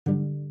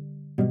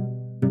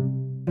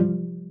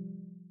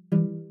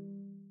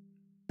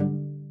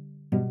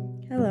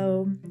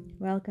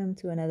welcome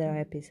to another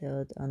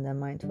episode on the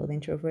Mindful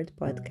Introvert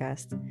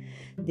podcast.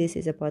 This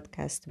is a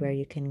podcast where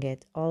you can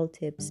get all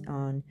tips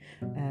on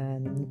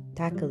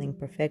tackling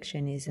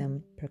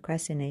perfectionism,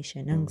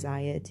 procrastination,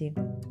 anxiety,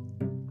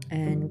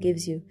 and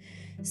gives you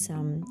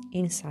some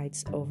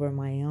insights over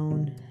my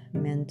own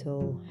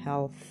mental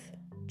health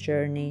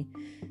journey,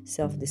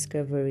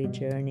 self-discovery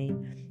journey,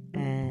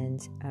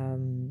 and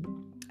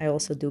I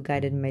also do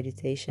guided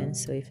meditation.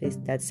 So if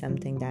that's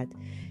something that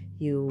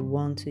you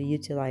want to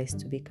utilize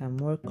to become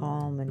more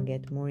calm and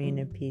get more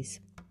inner peace,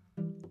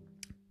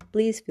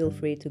 please feel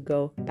free to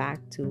go back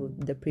to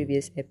the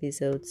previous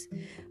episodes.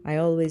 I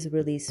always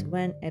release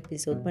one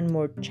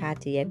more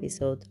chatty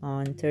episode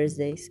on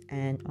Thursdays,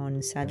 and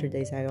on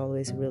Saturdays I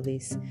always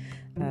release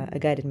a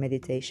guided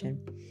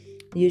meditation.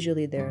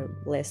 Usually they're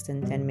less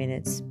than 10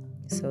 minutes,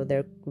 so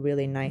they're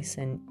really nice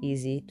and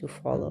easy to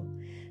follow.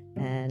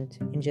 And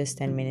in just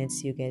 10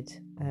 minutes you get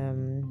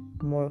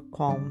more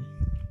calm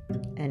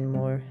and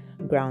more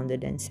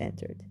grounded and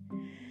centered.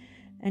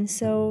 And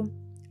so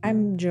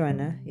I'm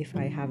Joanna, if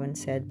I haven't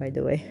said, by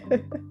the way.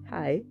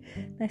 Hi,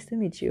 nice to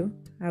meet you.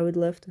 I would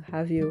love to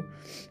have you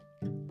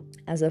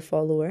as a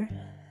follower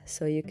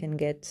so you can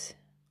get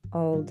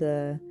all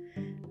the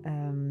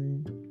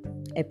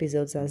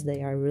episodes as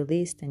they are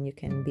released and you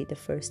can be the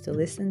first to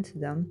listen to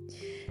them.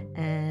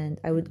 And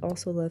I would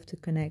also love to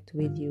connect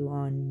with you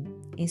on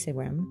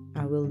Instagram.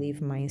 I will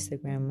leave my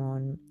Instagram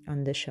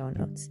on the show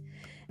notes.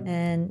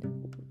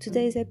 And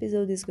today's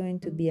episode is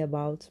going to be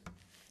about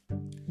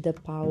the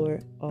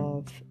power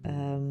of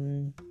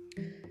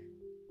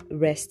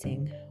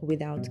resting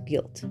without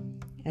guilt.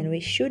 And we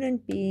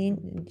shouldn't be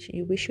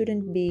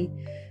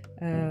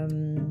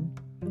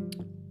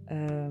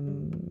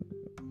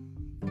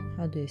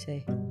how do you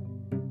say,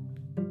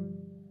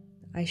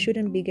 I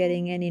shouldn't be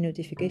getting any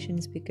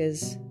notifications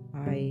because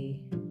I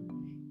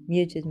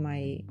muted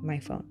my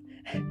phone.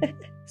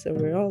 So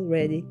we're all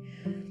ready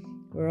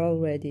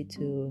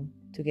to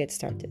get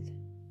started.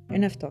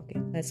 Enough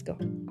talking, let's go.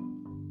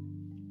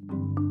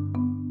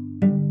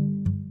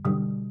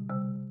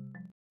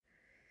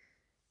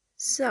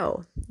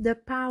 So, the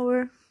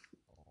power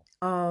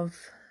of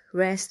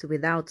rest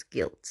without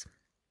guilt.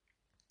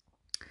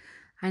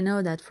 I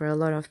know that for a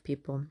lot of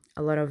people,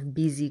 a lot of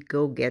busy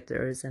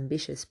go-getters,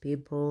 ambitious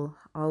people,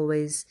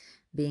 always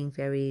being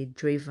very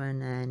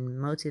driven and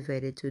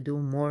motivated to do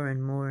more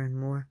and more and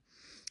more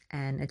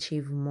and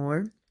achieve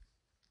more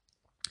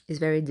is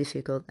very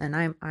difficult. And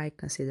I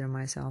consider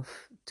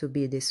myself to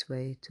be this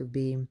way, to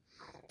be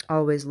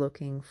always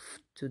looking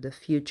to the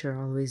future,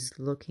 always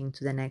looking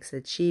to the next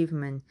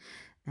achievement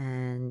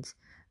and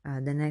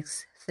the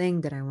next thing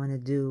that I want to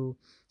do.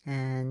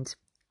 And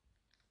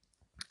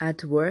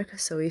at work,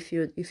 so if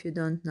you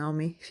don't know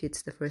me, if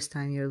it's the first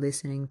time you're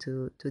listening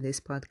to this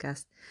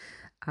podcast,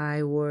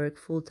 I work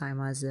full-time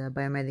as a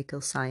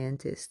biomedical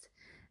scientist,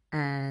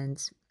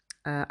 and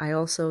I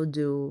also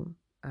do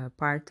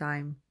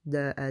part-time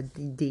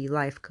the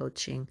life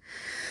coaching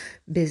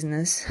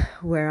business,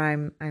 where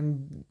I'm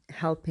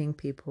helping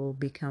people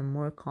become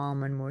more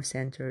calm and more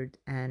centered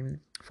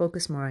and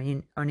focus more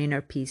on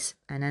inner peace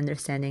and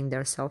understanding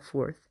their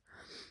self-worth.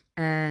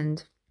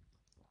 And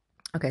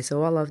okay,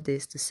 so all of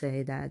this to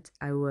say that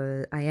I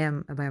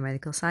am a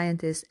biomedical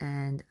scientist,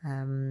 and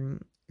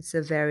it's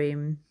a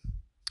very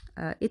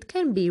it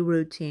can be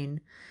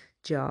routine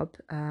job,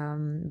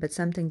 but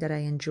something that I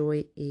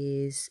enjoy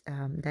is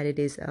that it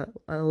is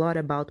a lot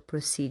about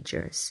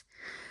procedures.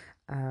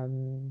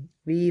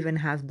 We even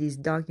have these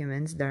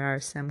documents that are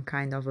some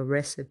kind of a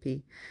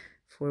recipe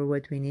for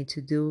what we need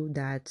to do,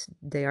 that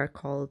they are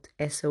called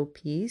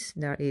SOPs.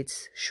 That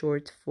it's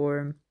short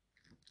for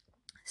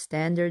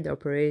standard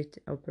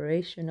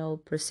operational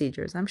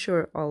procedures. I'm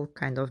sure all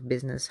kind of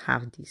business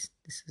have these.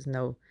 This is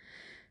no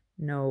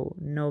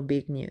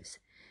big news.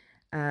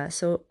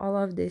 So all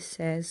of this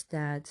says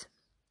that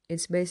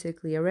it's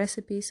basically a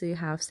recipe. So you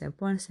have step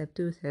 1, step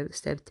 2,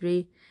 step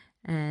 3,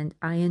 and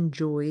I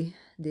enjoy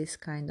this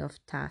kind of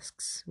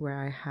tasks where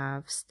I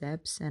have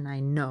steps and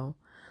I know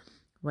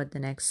what the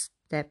next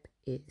step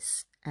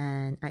is,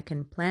 and I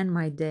can plan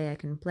my day, I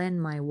can plan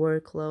my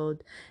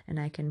workload, and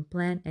I can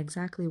plan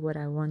exactly what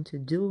I want to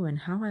do and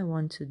how I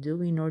want to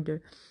do in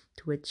order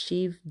to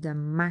achieve the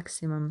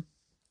maximum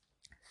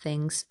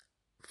things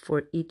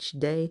for each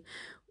day,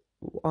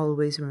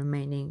 always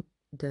remaining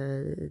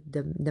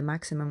the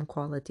maximum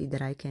quality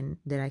that I can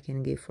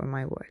give for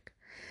my work.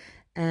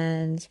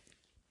 And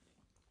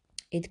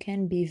it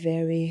can be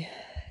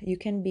you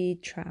can be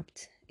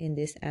trapped in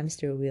this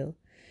hamster wheel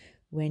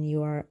when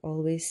you are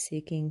always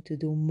seeking to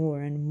do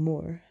more and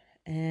more.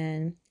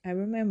 And I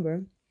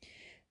remember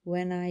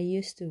when I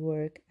used to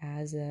work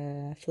as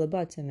a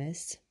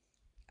phlebotomist,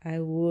 I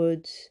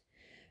would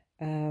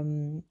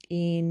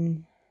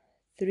in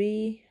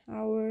 3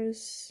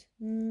 hours,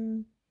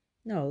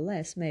 no,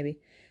 less maybe,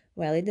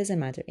 well, it doesn't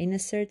matter, in a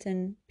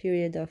certain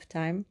period of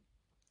time,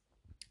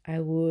 I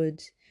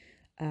would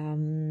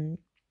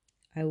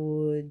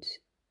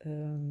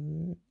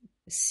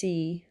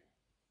see,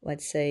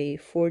 let's say,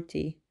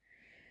 40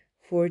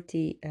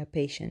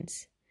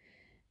 patients.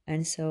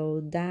 And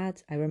so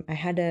that I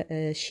had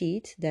a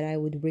sheet that I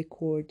would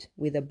record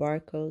with a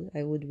barcode.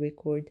 I would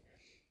record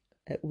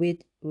with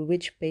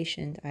which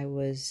patient I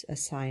was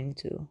assigned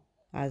to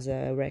as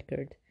a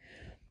record.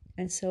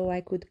 And so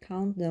I could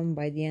count them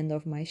by the end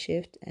of my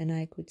shift, and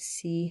I could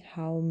see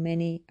how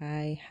many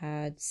I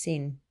had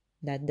seen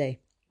that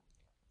day.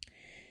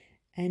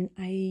 And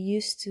I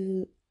used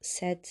to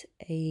set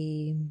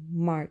a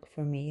mark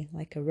for me,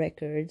 like a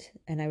record,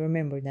 and I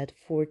remember that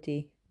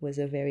 40 was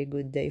a very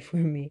good day for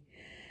me.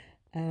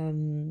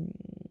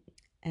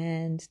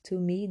 And to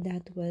me,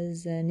 that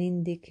was an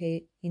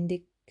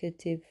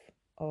indicative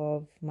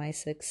of my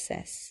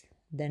success,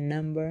 the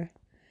number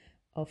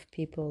of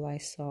people I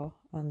saw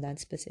on that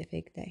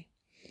specific day.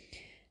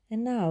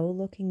 And now,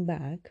 looking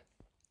back,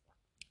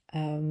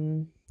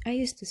 I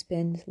used to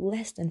spend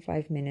less than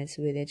 5 minutes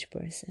with each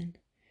person.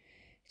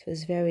 It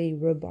was very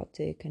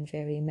robotic and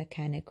very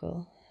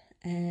mechanical.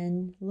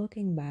 And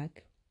looking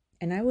back,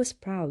 and I was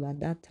proud at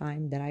that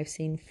time that I've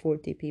seen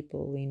 40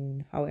 people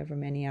in however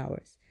many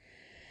hours.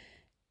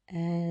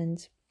 And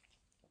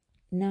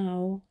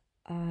now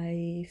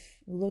I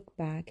look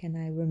back and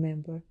I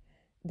remember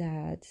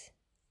that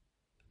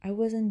I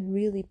wasn't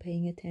really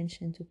paying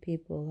attention to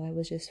people. I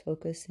was just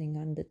focusing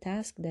on the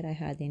task that I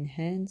had in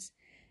hands,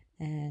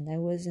 and I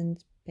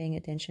wasn't paying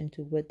attention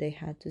to what they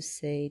had to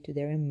say, to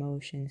their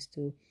emotions,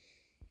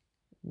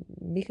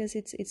 because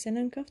it's an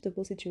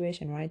uncomfortable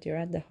situation, right? You're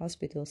at the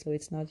hospital, so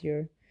it's not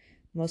your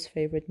most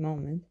favorite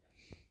moment.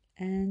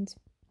 And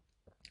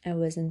I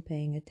wasn't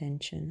paying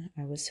attention.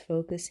 I was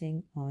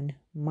focusing on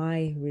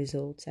my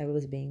results. I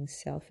was being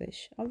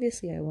selfish.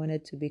 Obviously, I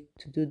wanted to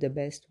do the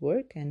best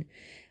work, and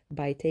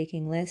by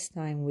taking less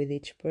time with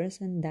each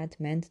person, that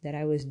meant that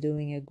I was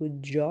doing a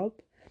good job,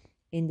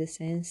 in the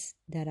sense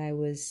that I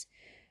was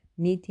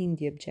meeting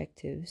the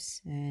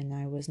objectives and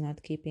I was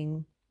not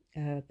keeping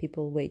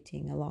people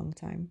waiting a long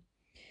time.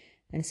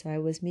 And so I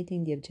was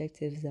meeting the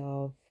objectives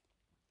of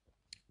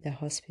the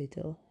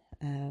hospital.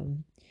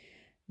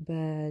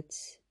 But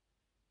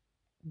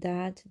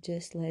that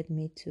just led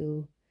me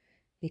to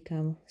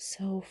become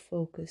so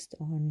focused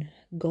on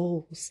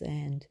goals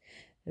and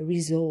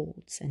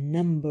results and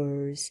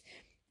numbers,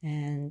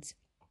 and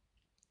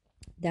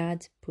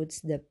that puts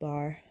the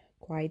bar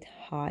quite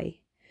high,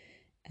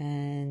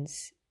 and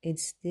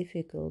it's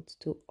difficult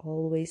to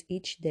always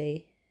each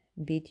day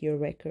beat your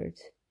record.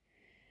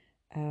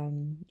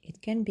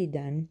 It can be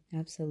done,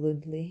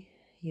 absolutely.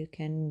 You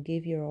can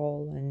give your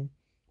all and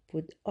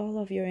put all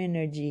of your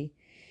energy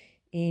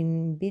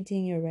in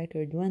beating your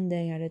record one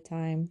day at a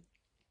time.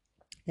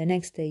 The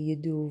next day you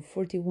do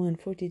 41,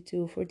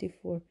 42,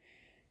 44.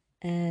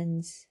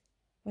 And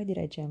why did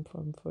I jump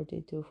from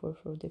 42 for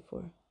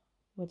 44?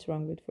 What's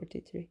wrong with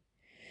 43?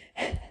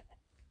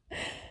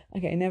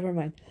 Okay, never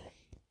mind.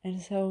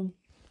 And so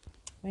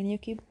when you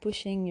keep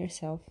pushing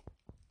yourself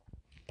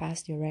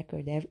past your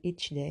record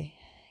each day,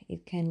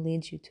 it can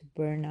lead you to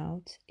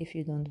burnout if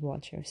you don't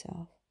watch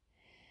yourself.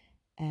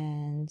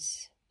 And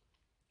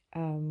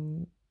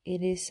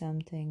it is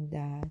something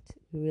that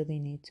we really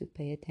need to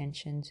pay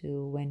attention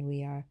to when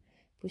we are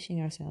pushing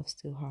ourselves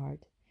too hard.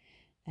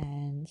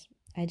 And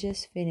I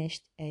just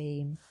finished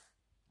a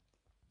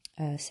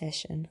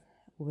session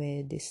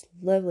with this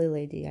lovely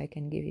lady. I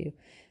can give you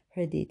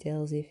her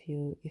details if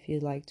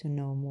you'd like to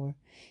know more.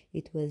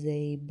 It was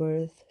a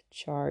birth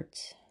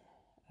chart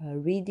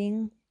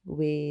reading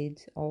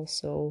with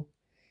also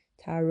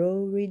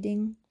tarot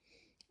reading,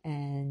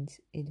 and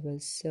it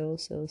was so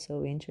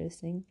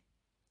interesting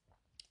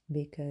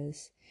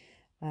because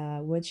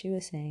what she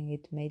was saying,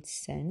 it made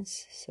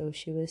sense. So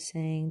she was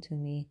saying to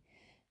me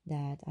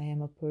that I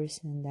am a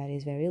person that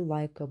is very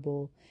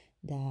likable,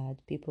 that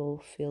people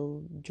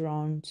feel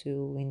drawn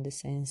to, in the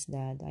sense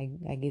that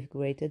I give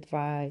great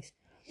advice,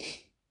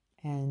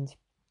 and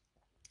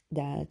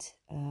that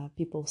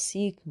people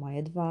seek my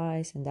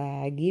advice, and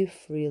that I give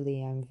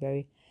freely.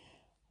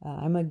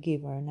 I'm a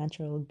giver, a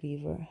natural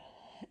giver.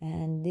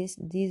 And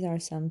these are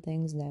some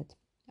things that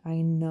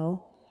I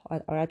know,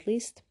 or at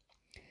least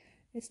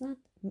it's not,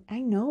 I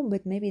know,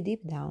 but maybe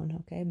deep down,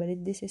 okay?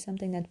 But this is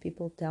something that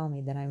people tell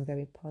me, that I'm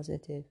very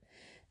positive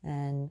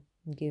and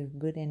give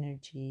good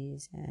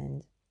energies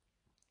and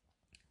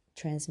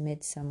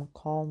transmit some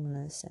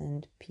calmness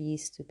and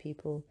peace to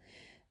people,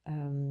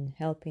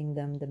 helping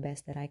them the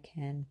best that I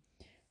can.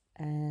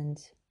 And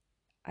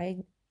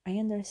I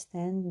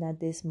understand that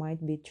this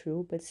might be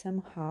true, but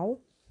somehow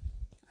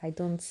I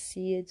don't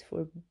see it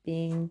for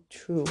being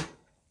true,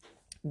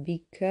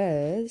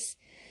 because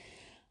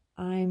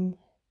I'm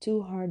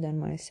too hard on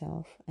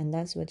myself. And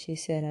that's what she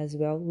said as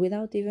well,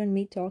 without even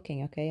me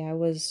talking, okay? I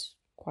was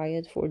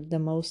quiet for the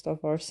most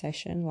of our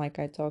session. Like,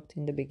 I talked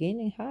in the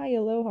beginning, hi,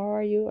 hello, how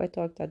are you? I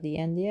talked at the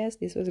end, yes,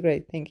 this was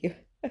great, thank you.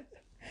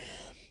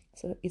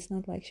 So it's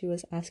not like she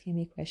was asking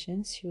me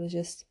questions. She was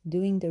just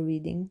doing the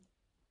reading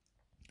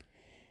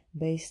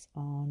based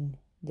on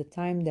the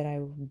time that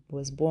I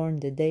was born,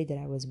 the day that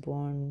I was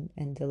born,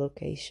 and the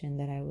location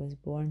that I was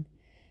born.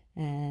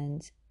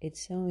 And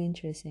it's so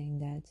interesting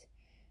that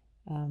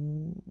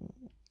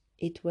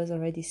it was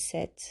already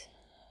set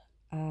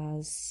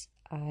as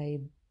I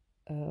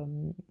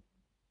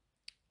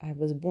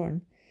was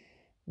born,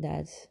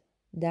 that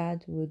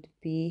that would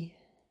be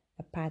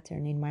a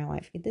pattern in my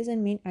life. It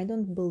doesn't mean I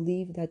don't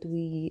believe that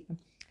I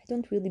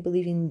don't really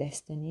believe in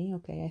destiny.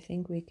 Okay, I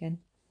think we can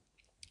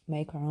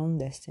make our own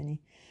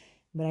destiny,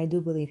 but I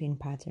do believe in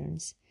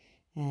patterns,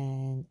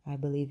 and I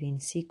believe in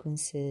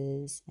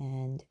sequences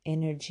and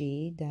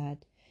energy that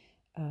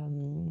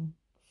um,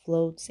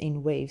 floats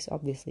in waves.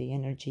 Obviously,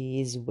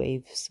 energy is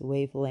waves,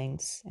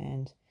 wavelengths,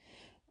 and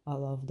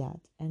all of that.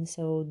 And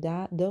so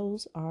that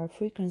those are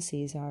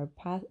frequencies, are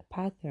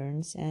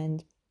patterns,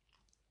 and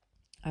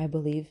I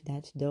believe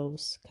that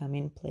those come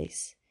in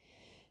place.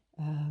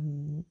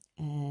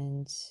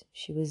 And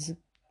she was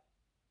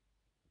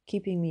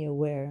keeping me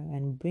aware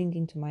and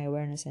bringing to my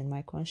awareness and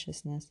my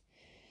consciousness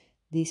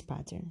these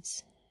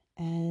patterns.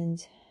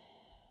 And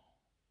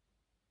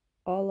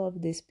all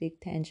of this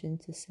big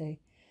tangent to say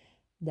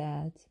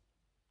that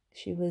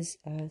she was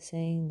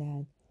saying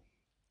that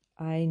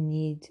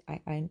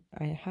I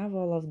have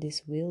all of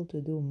this will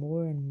to do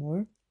more and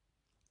more,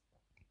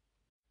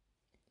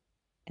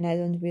 and I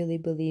don't really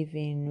believe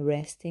in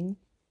resting,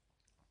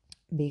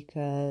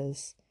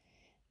 because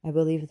I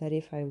believe that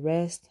if I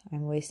rest,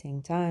 I'm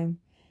wasting time,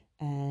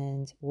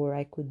 and or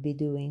I could be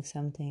doing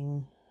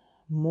something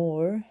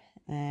more,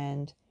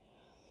 and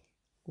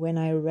when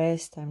I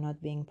rest, I'm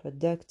not being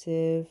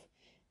productive,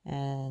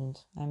 and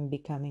I'm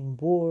becoming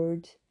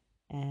bored,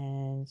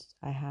 and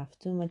I have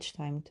too much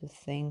time to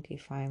think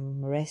if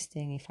I'm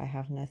resting, if I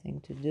have nothing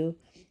to do.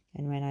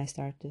 And when I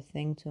start to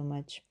think too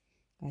much,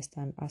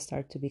 I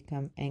start to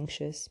become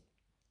anxious,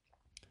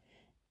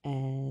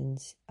 and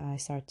I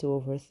start to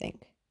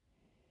overthink.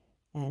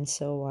 And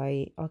so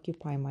I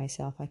occupy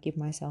myself, I keep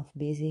myself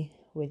busy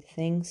with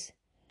things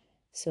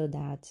so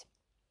that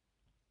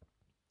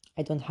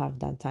I don't have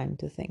that time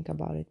to think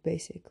about it,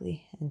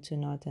 basically, and to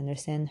not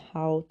understand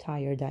how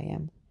tired I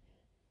am.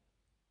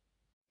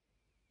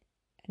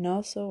 And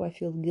also, I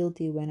feel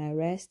guilty when I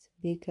rest,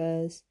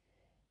 because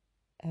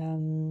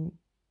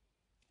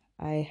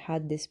I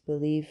had this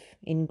belief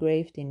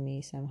engraved in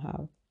me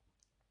somehow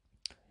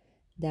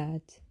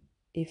that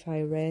if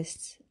I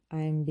rest,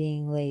 I'm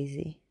being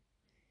lazy,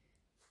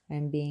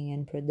 I'm being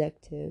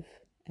unproductive,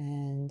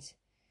 and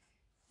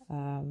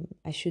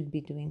I should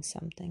be doing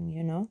something,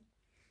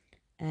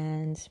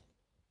 And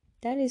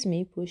that is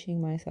me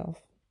pushing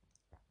myself.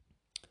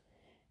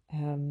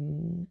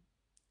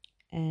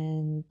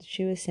 And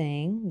she was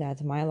saying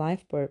that my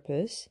life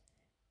purpose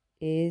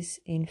is,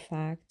 in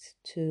fact,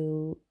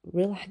 to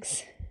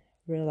relax,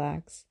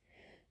 relax,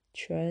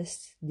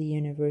 trust the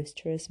universe,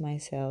 trust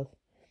myself,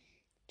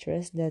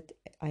 trust that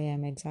I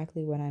am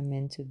exactly what I'm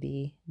meant to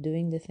be,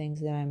 doing the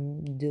things that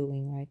I'm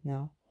doing right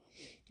now.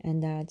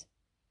 And that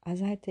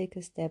as I take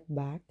a step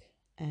back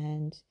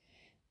and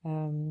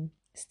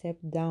step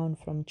down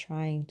from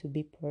trying to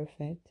be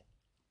perfect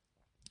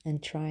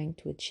and trying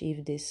to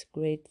achieve this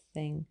great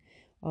thing,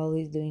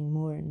 always doing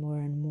more and more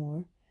and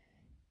more.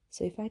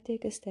 So if I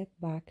take a step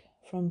back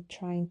from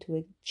trying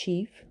to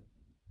achieve,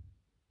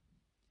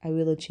 I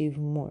will achieve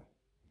more.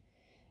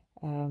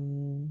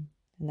 And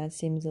that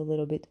seems a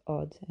little bit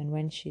odd. And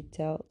when she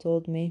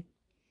told me,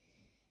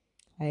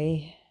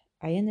 I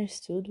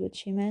understood what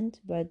she meant,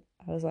 but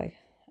I was like,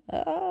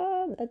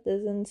 that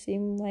doesn't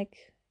seem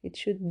like it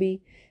should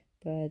be.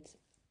 But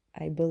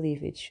I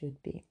believe it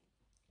should be.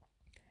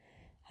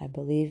 I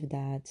believe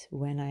that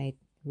when I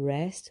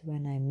rest,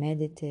 when I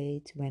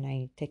meditate, when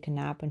I take a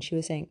nap, and she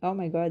was saying, oh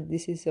my God,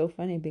 this is so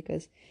funny,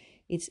 because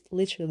it's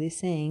literally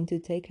saying to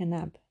take a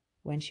nap.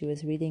 When she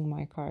was reading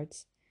my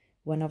cards,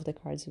 one of the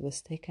cards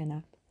was take a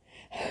nap.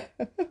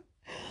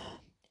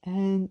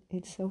 And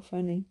it's so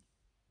funny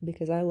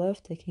because I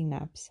love taking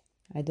naps.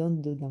 I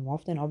don't do them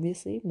often,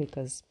 obviously,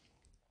 because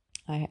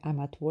I'm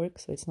at work,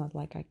 so it's not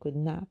like I could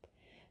nap.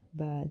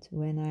 But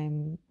when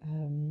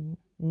I'm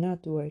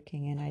not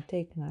working and I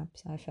take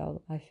naps,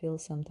 I feel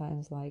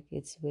sometimes like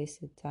it's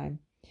wasted time,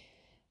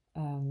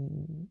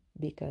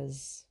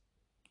 because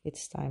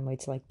it's time.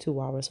 It's like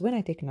 2 hours. When I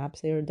take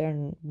naps, they're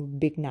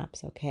big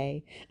naps,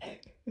 okay?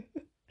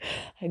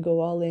 I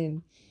go all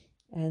in,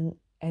 and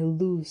I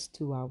lose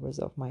 2 hours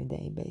of my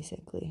day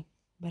basically.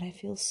 But I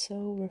feel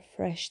so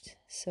refreshed,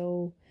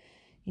 so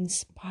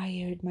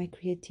inspired. My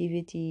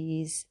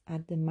creativity is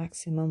at the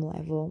maximum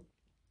level.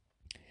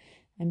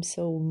 I'm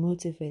so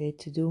motivated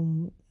to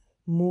do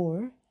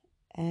more,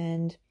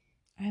 and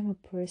I'm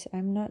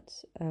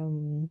not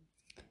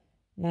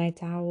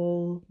night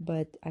owl,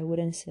 but I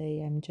wouldn't say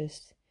I'm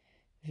just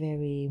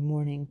very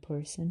morning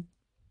person,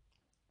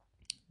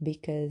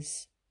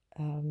 because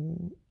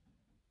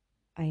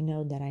I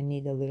know that I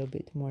need a little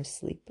bit more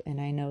sleep, and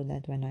I know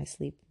that when I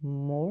sleep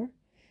more,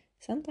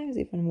 sometimes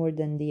even more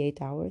than the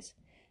 8 hours,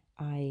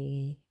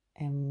 I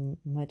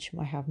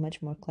have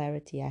much more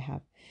clarity. I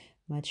have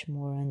much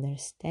more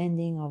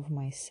understanding of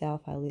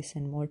myself. I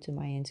listen more to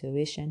my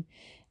intuition,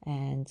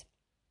 and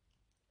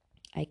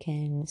I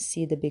can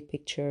see the big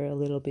picture a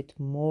little bit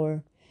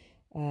more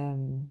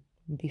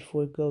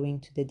before going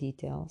to the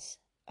details.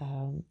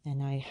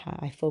 and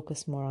I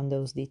focus more on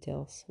those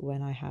details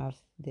when I have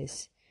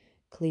this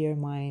clear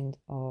mind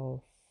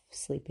of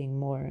sleeping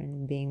more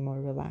and being more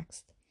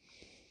relaxed.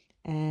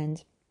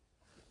 And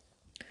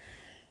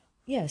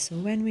yeah, so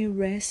when we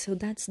rest, so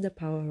that's the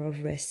power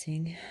of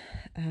resting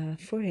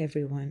for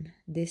everyone.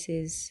 This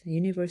is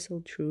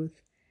universal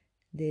truth.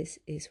 This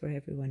is for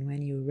everyone.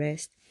 When you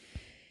rest,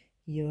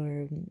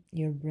 your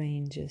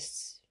brain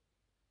just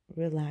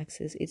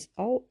relaxes.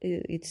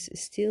 It's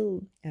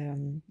still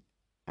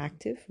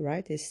active,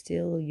 right? It's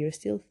still, you're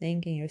still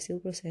thinking, you're still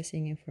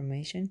processing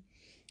information,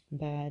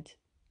 but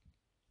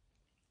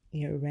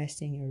you're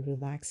resting, you're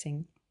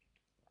relaxing,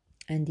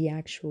 and the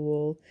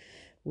actual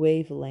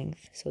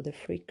wavelength, so the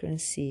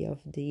frequency of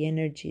the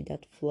energy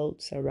that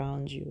floats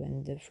around you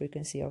and the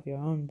frequency of your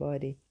own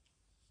body,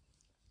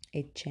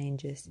 it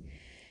changes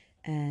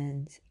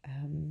and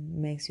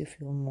makes you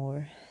feel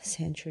more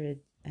centered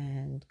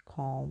and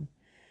calm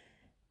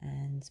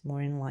and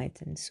more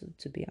enlightened, so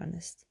to be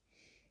honest.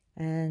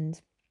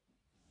 And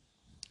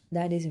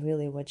that is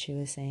really what she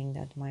was saying,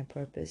 that my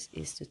purpose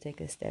is to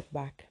take a step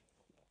back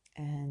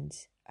and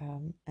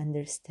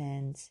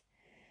understand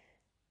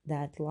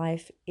that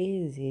life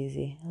is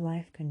easy.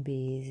 Life can be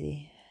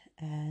easy,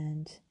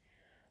 and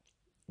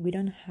we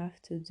don't have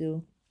to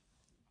do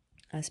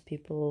as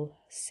people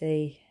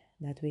say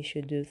that we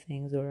should do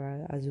things,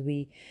 or as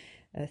we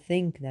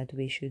think that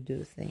we should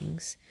do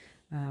things.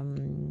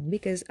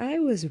 Because I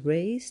was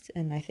raised,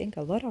 and I think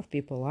a lot of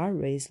people are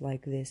raised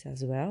like this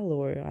as well,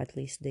 or at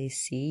least they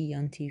see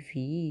on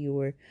TV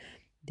or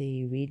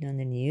they read on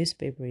the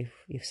newspaper,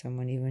 if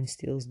someone even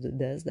still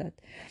does that.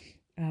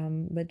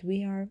 But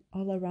we are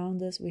all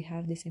around us, we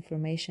have this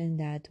information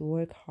that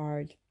work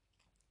hard,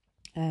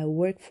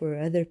 work for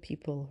other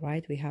people,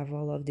 right? We have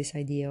all of this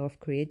idea of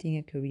creating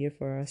a career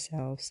for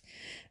ourselves,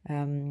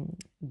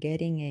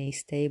 getting a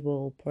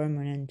stable,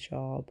 permanent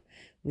job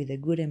with a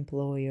good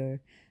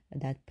employer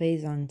that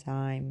pays on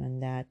time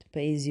and that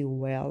pays you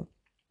well.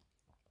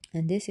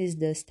 And this is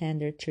the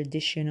standard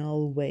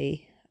traditional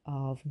way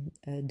of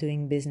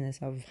doing business,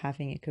 of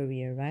having a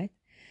career, right?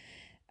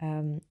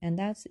 And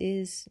that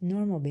is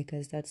normal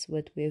because that's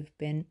what we've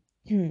been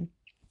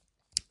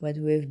what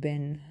we've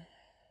been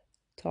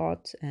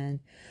taught, and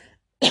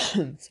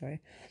sorry,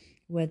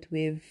 what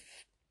we've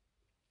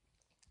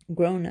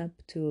grown up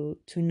to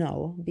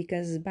know,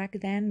 because back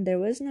then there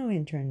was no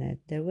internet,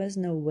 there was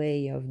no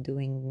way of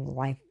doing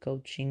life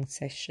coaching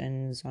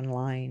sessions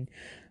online,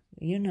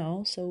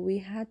 so we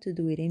had to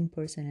do it in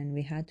person, and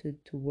we had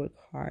to work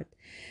hard,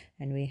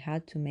 and we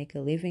had to make a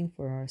living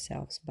for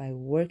ourselves by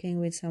working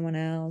with someone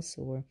else,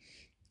 or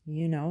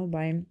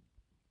by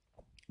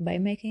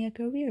making a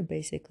career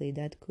basically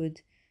that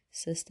could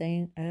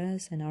sustain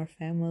us and our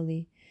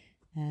family.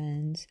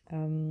 And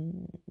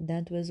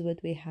that was what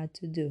we had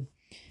to do.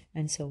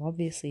 And so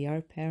obviously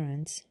our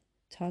parents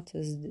taught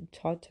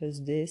us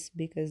this,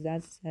 because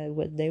that's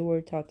what they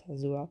were taught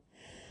as well.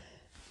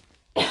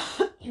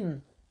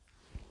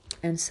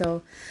 And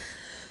so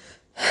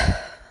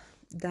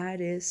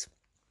that is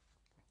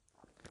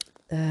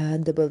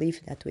the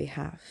belief that we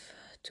have,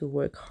 to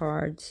work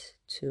hard,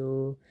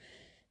 to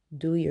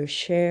do your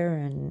share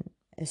and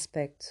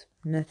expect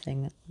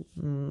nothing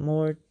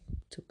more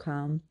to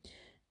come,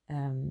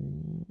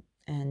 and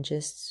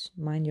just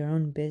mind your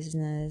own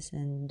business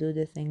and do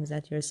the things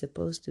that you're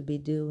supposed to be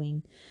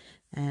doing,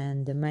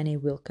 and the money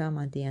will come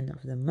at the end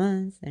of the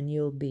month, and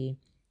you'll be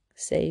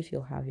safe,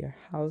 you'll have your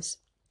house,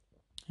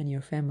 and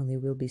your family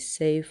will be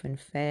safe and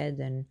fed,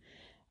 and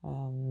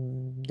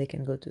they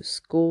can go to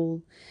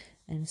school.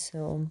 And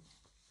so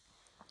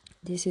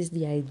this is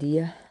the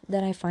idea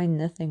that I find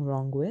nothing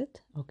wrong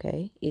with,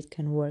 okay? It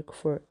can work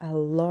for a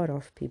lot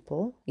of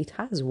people. It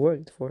has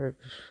worked for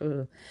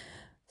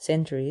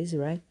centuries,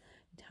 right?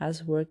 It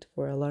has worked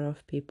for a lot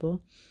of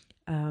people.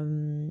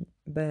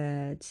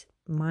 But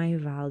my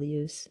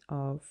values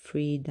of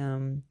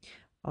freedom,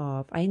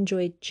 I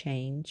enjoy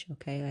change,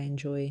 okay? I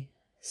enjoy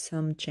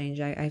some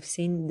change. I've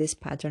seen this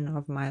pattern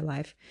of my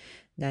life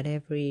that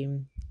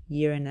every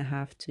year and a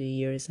half, 2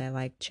 years, I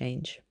like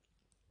change.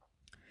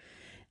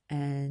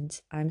 And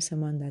I'm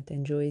someone that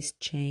enjoys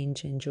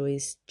change,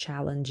 enjoys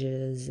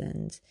challenges,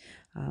 and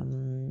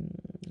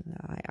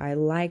I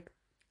like,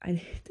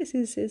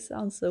 it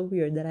sounds so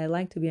weird that I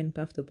like to be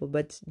uncomfortable,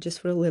 but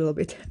just for a little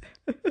bit.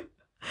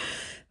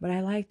 But I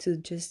like to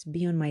just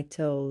be on my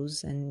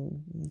toes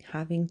and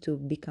having to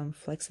become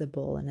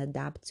flexible and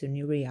adapt to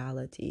new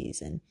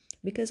realities, and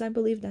because I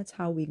believe that's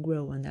how we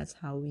grow, and that's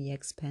how we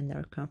expand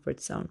our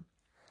comfort zone.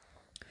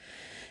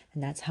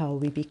 And that's how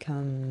we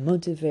become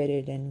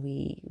motivated, and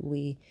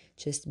we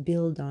just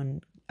build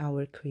on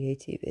our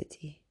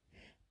creativity.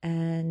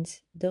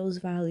 And those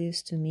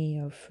values to me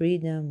of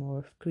freedom,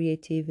 or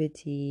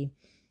creativity,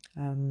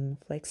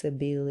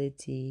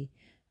 flexibility,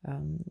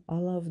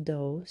 all of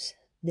those,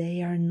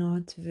 they are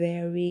not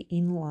very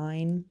in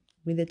line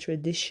with the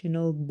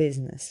traditional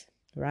business,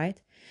 right?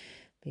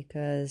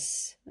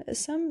 Because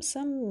some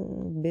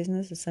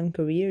businesses, some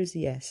careers,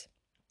 yes,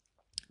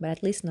 but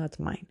at least not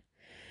mine.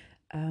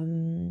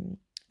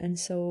 And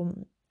so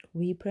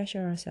we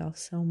pressure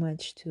ourselves so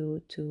much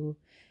to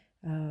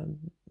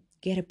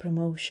get a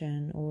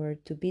promotion or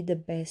to be the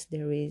best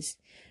there is.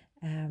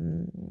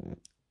 And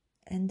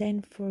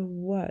then for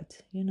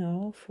what?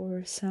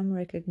 For some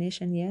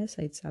recognition. Yes,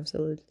 it's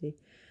absolutely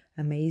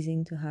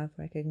amazing to have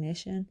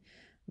recognition,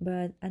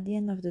 but at the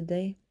end of the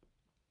day,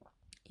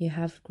 you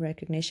have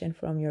recognition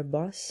from your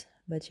boss,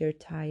 but you're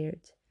tired,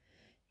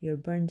 you're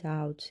burnt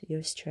out,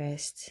 you're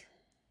stressed,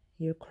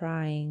 you're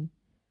crying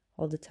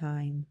all the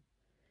time,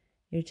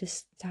 you're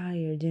just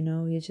tired,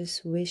 you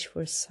just wish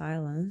for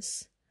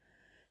silence,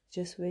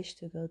 just wish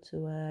to go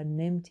to an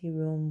empty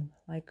room,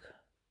 like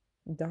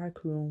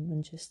dark room,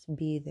 and just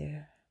be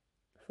there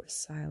for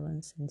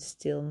silence and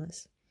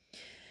stillness.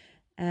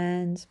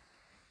 And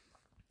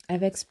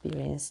I've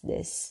experienced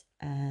this,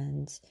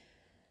 and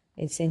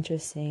it's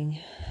interesting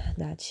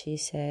that she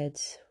said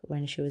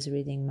when she was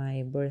reading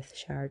my birth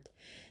chart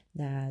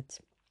that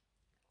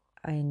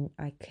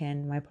I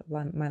can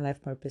my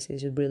life purpose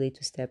is really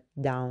to step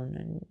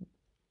down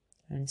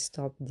and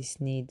stop this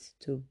need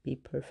to be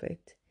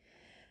perfect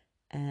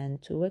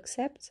and to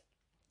accept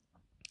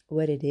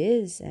what it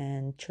is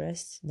and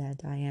trust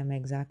that I am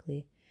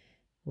exactly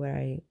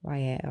where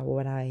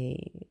what I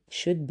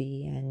should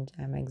be, and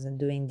I'm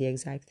doing the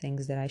exact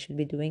things that I should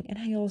be doing. And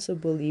I also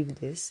believe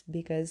this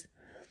because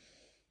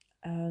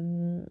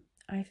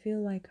I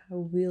feel like I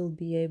will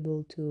be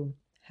able to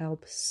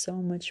help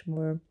so much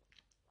more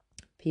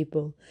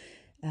people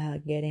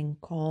getting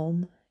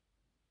calm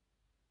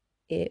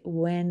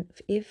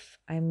if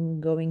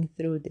I'm going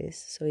through this.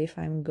 So if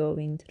I'm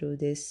going through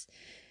this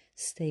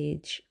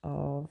stage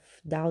of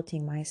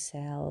doubting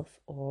myself,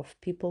 of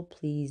people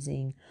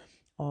pleasing,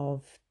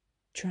 of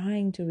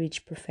trying to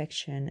reach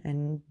perfection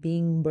and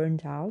being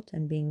burnt out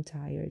and being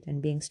tired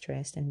and being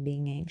stressed and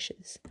being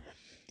anxious,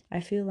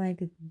 I feel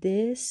like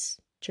this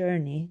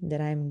journey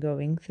that I'm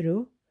going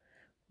through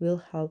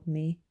will help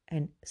me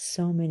and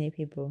so many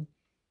people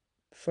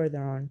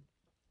further on,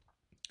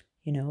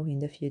 in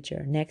the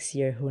future, next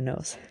year, who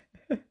knows.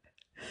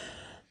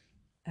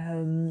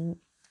 And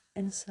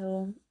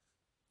so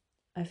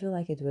I feel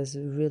like it was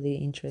really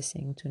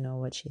interesting to know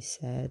what she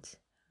said.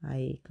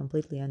 I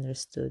completely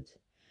understood.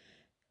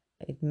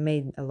 It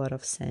made a lot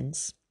of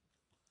sense.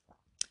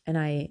 And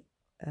I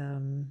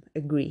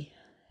agree.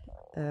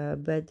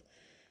 But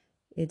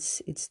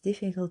it's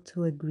difficult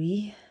to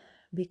agree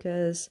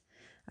because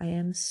I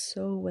am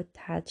so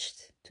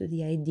attached to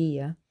the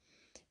idea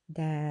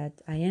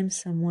that I am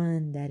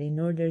someone that in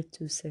order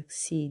to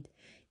succeed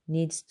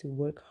needs to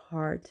work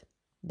hard,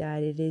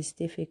 that it is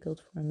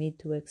difficult for me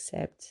to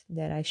accept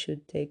that I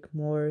should take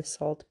more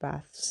salt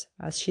baths,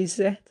 as she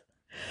said,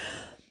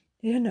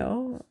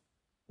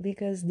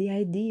 because the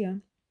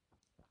idea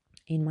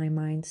in my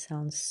mind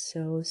sounds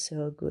so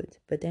good,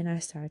 but then I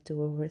start to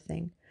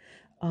overthink.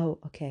 Oh,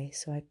 okay,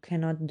 so I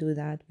cannot do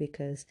that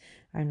because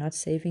I'm not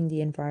saving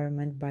the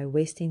environment by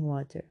wasting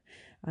water.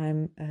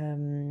 I'm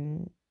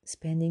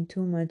spending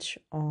too much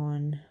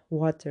on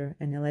water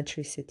and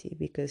electricity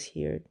because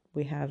here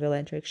we have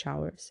electric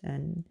showers.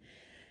 And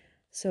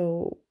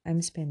so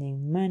I'm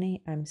spending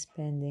money, I'm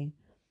spending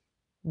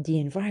the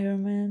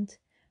environment,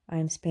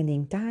 I'm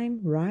spending time,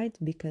 right?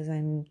 Because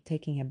I'm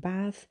taking a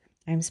bath.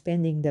 I'm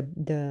spending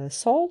the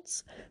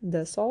salt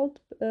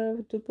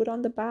to put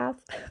on the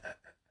bath.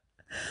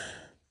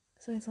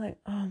 So it's like,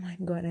 oh my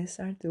God, I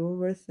start to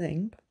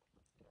overthink.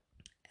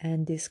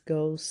 And this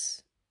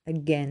goes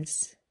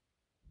against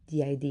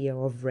the idea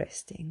of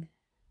resting,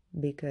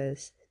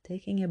 because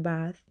taking a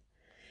bath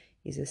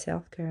is a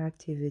self-care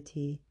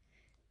activity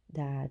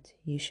that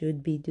you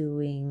should be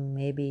doing.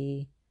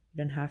 Maybe you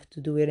don't have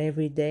to do it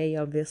every day,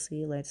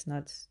 obviously. Let's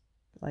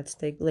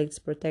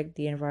protect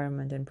the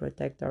environment and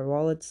protect our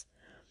wallets.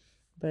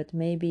 But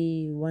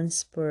maybe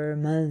once per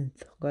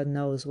month, God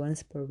knows,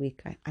 once per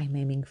week. I'm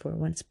aiming for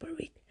once per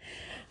week.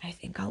 I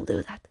think I'll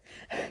do that.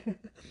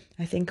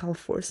 I think I'll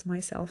force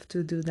myself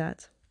to do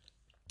that.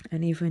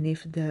 And even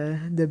if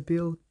the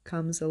bill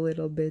comes a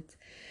little bit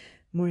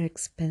more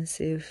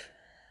expensive,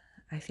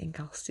 I think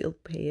I'll still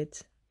pay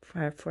it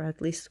for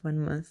at least 1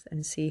 month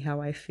and see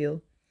how I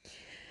feel.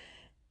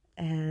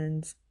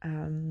 And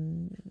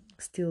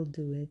still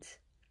do it.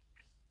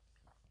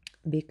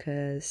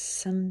 Because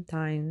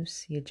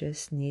sometimes you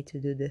just need to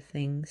do the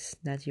things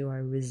that you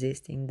are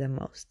resisting the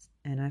most.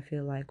 And I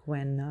feel like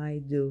when I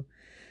do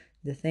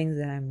the things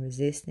that I'm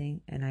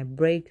resisting and I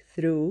break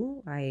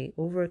through, I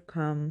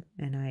overcome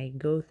and I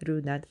go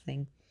through that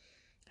thing,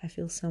 I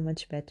feel so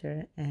much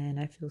better and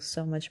I feel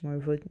so much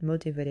more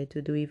motivated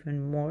to do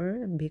even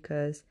more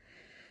because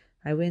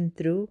I went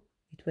through.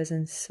 It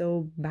wasn't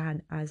so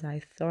bad as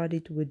I thought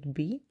it would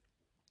be,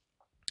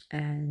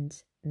 and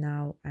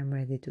now I'm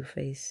ready to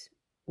face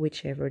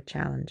whichever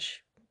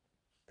challenge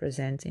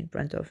presents in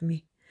front of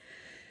me.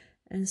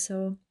 And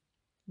so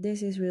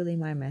this is really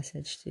my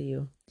message to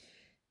you.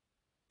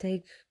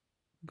 Take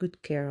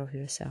good care of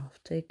yourself.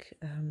 Take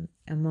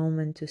a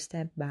moment to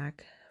step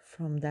back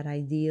from that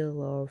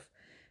ideal of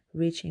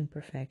reaching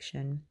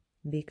perfection,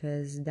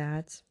 because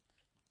that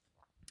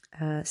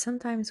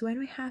Sometimes when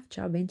we have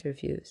job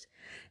interviews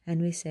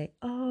and we say,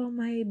 oh,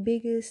 my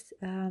biggest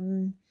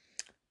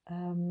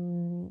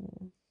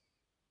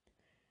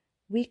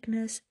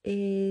weakness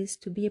is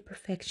to be a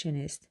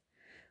perfectionist.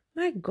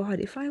 My God,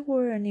 if I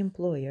were an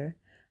employer,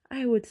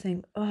 I would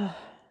think, oh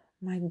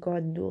my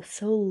God,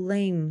 so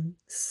lame,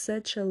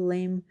 such a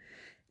lame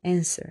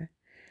answer.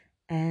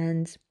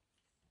 And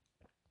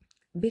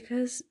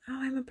because, oh,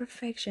 I'm a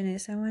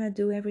perfectionist, I want to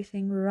do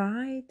everything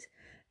right.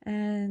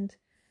 And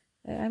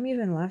I'm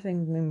even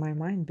laughing in my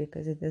mind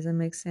because it doesn't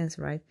make sense,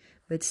 right?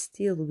 But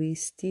still, we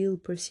still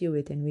pursue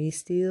it and we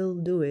still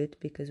do it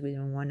because we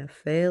don't want to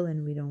fail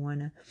and we don't want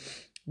to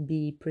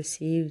be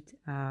perceived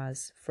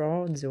as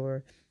frauds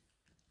or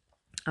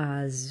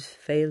as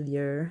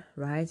failure,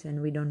 right?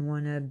 And we don't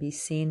want to be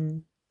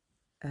seen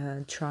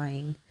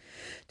trying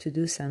to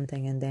do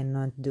something and then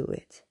not do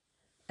it.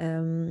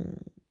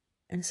 And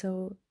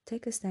so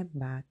take a step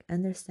back,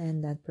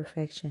 understand that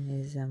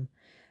perfectionism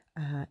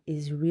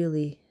is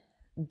really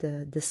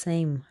the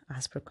same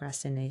as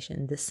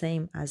procrastination, the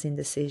same as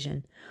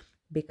indecision,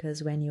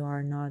 because when you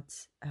are not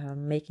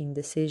making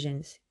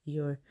decisions,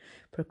 you're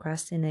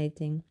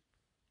procrastinating.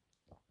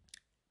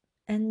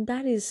 And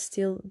that is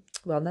still,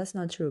 well, that's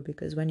not true,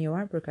 because when you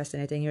are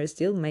procrastinating, you're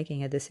still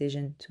making a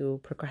decision to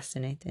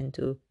procrastinate and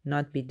to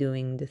not be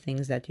doing the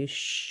things that you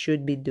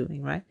should be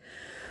doing, right?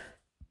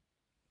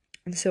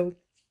 And so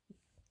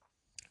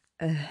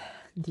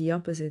the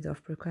opposite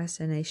of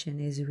procrastination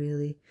is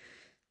really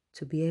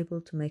to be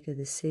able to make a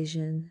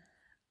decision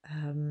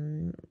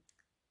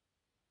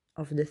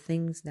of the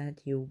things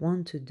that you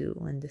want to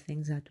do and the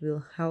things that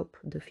will help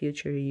the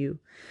future you.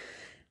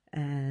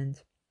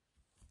 And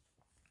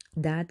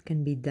that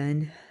can be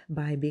done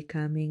by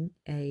becoming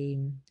a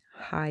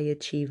high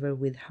achiever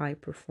with high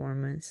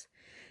performance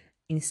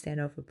instead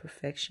of a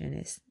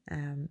perfectionist.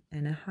 And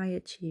a high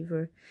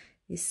achiever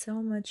is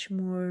so much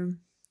more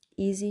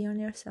easy on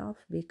yourself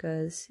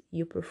because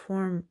you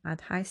perform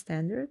at high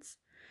standards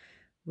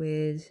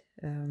with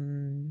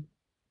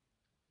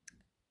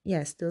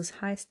yes, those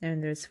high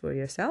standards for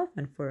yourself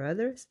and for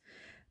others,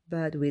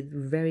 but with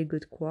very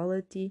good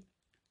quality,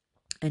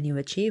 and you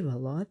achieve a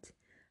lot.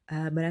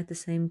 But at the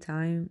same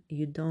time,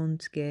 you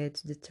don't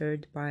get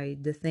deterred by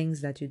the things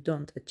that you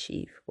don't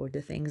achieve or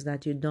the things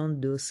that you don't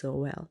do so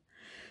well.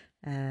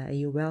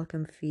 You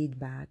welcome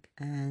feedback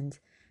and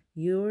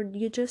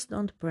you just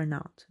don't burn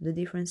out. The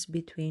difference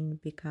between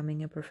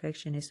becoming a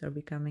perfectionist or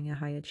becoming a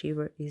high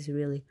achiever is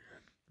really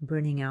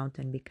burning out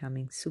and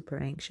becoming super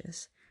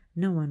anxious.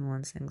 No one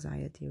wants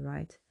anxiety,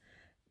 right?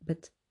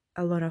 But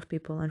a lot of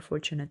people,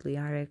 unfortunately,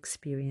 are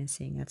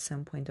experiencing at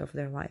some point of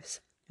their lives.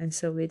 And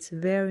so it's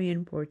very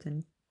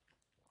important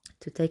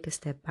to take a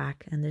step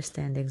back,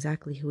 understand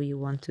exactly who you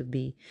want to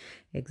be,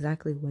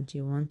 exactly what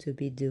you want to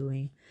be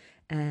doing.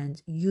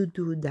 And you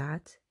do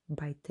that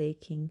by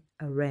taking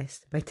a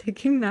rest, by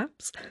taking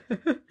naps,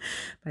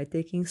 by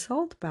taking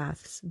salt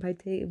baths, by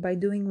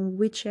doing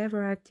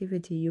whichever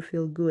activity you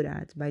feel good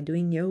at, by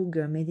doing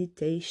yoga,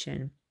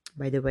 meditation.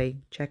 By the way,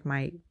 check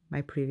my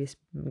previous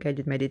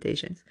guided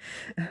meditations.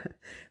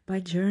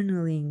 By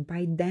journaling,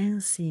 by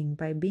dancing,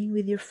 by being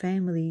with your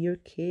family, your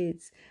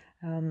kids,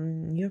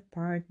 your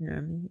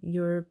partner,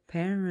 your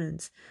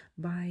parents,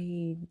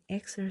 by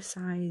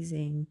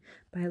exercising,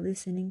 by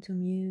listening to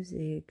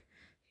music,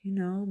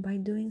 by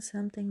doing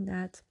something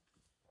that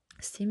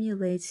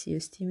stimulates you,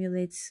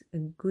 stimulates a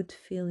good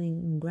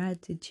feeling,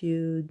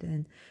 gratitude,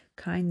 and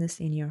kindness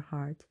in your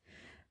heart.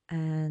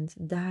 And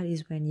that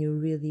is when you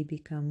really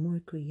become more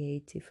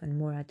creative and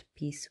more at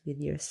peace with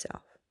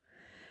yourself.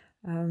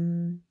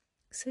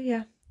 So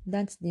yeah,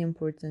 that's the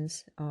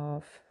importance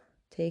of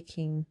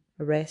taking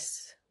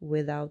rest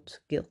without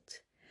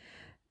guilt,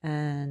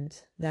 and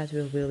that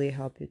will really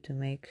help you to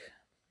make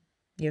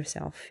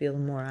yourself feel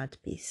more at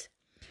peace.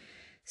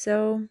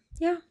 So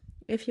yeah,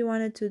 if you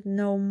wanted to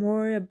know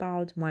more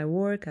about my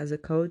work as a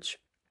coach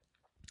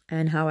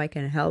and how I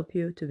can help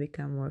you to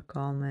become more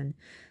calm and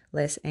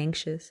less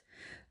anxious,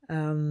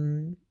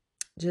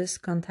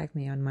 just contact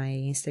me on my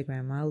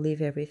Instagram. I'll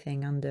leave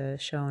everything on the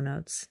show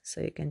notes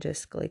so you can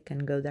just click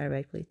and go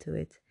directly to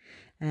it.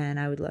 And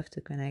I would love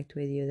to connect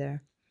with you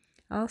there.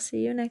 I'll see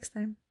you next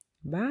time.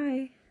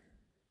 Bye.